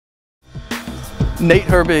Nate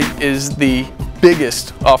Herbig is the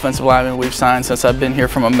biggest offensive lineman we've signed since I've been here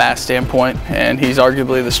from a mass standpoint, and he's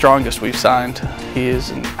arguably the strongest we've signed. He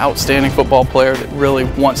is an outstanding football player that really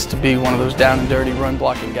wants to be one of those down and dirty run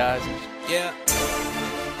blocking guys. Yeah.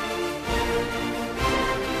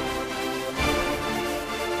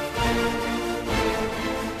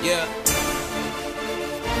 Yeah.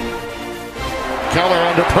 Keller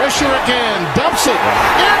under pressure again, dumps it,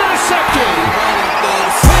 intercepted,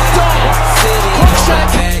 flipped off, quick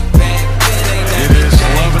shot. It is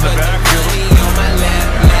Love in the backfield.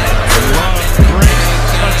 Love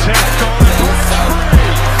brings attack on the spray.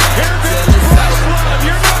 Herbig plus Love,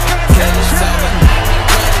 you're not going to catch him.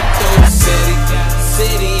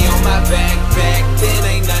 City on my back, then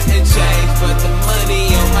ain't nothing changed but the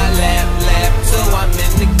money on my lap, so I'm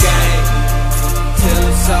in the game. Till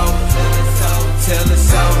it's over,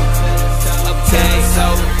 okay, so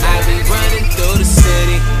I be running through the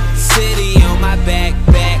city on my back,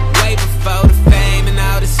 way before the fame and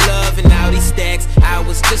all this love and all these stacks. I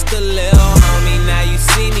was just a little homie, now you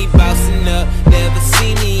see me bossing up, never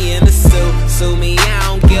see me in a suit, sue me, I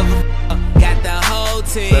don't give a fuck, got the whole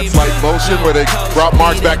team. That's like motion where they brought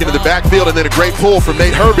Marks back into the backfield, and then a great pull from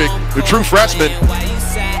Nate Herbig, the true freshman,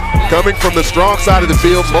 coming from the strong side of the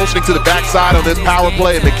field, motioning to the backside on this power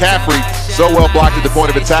play, and McCaffrey so well blocked at the point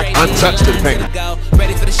of attack, untouched to the paint.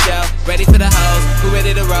 Ready for the show, ready for the hoes, who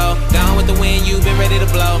ready to roll, gone with the wind, you been ready to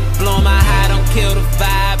blow, blowing my high, don't kill the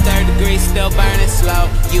vibe, 3rd degree, still burning slow,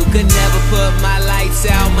 you could never put my lights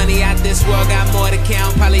out, money out this world, got more to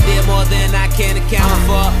count, probably did more than I can account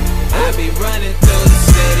for, I be running through the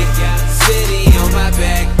city,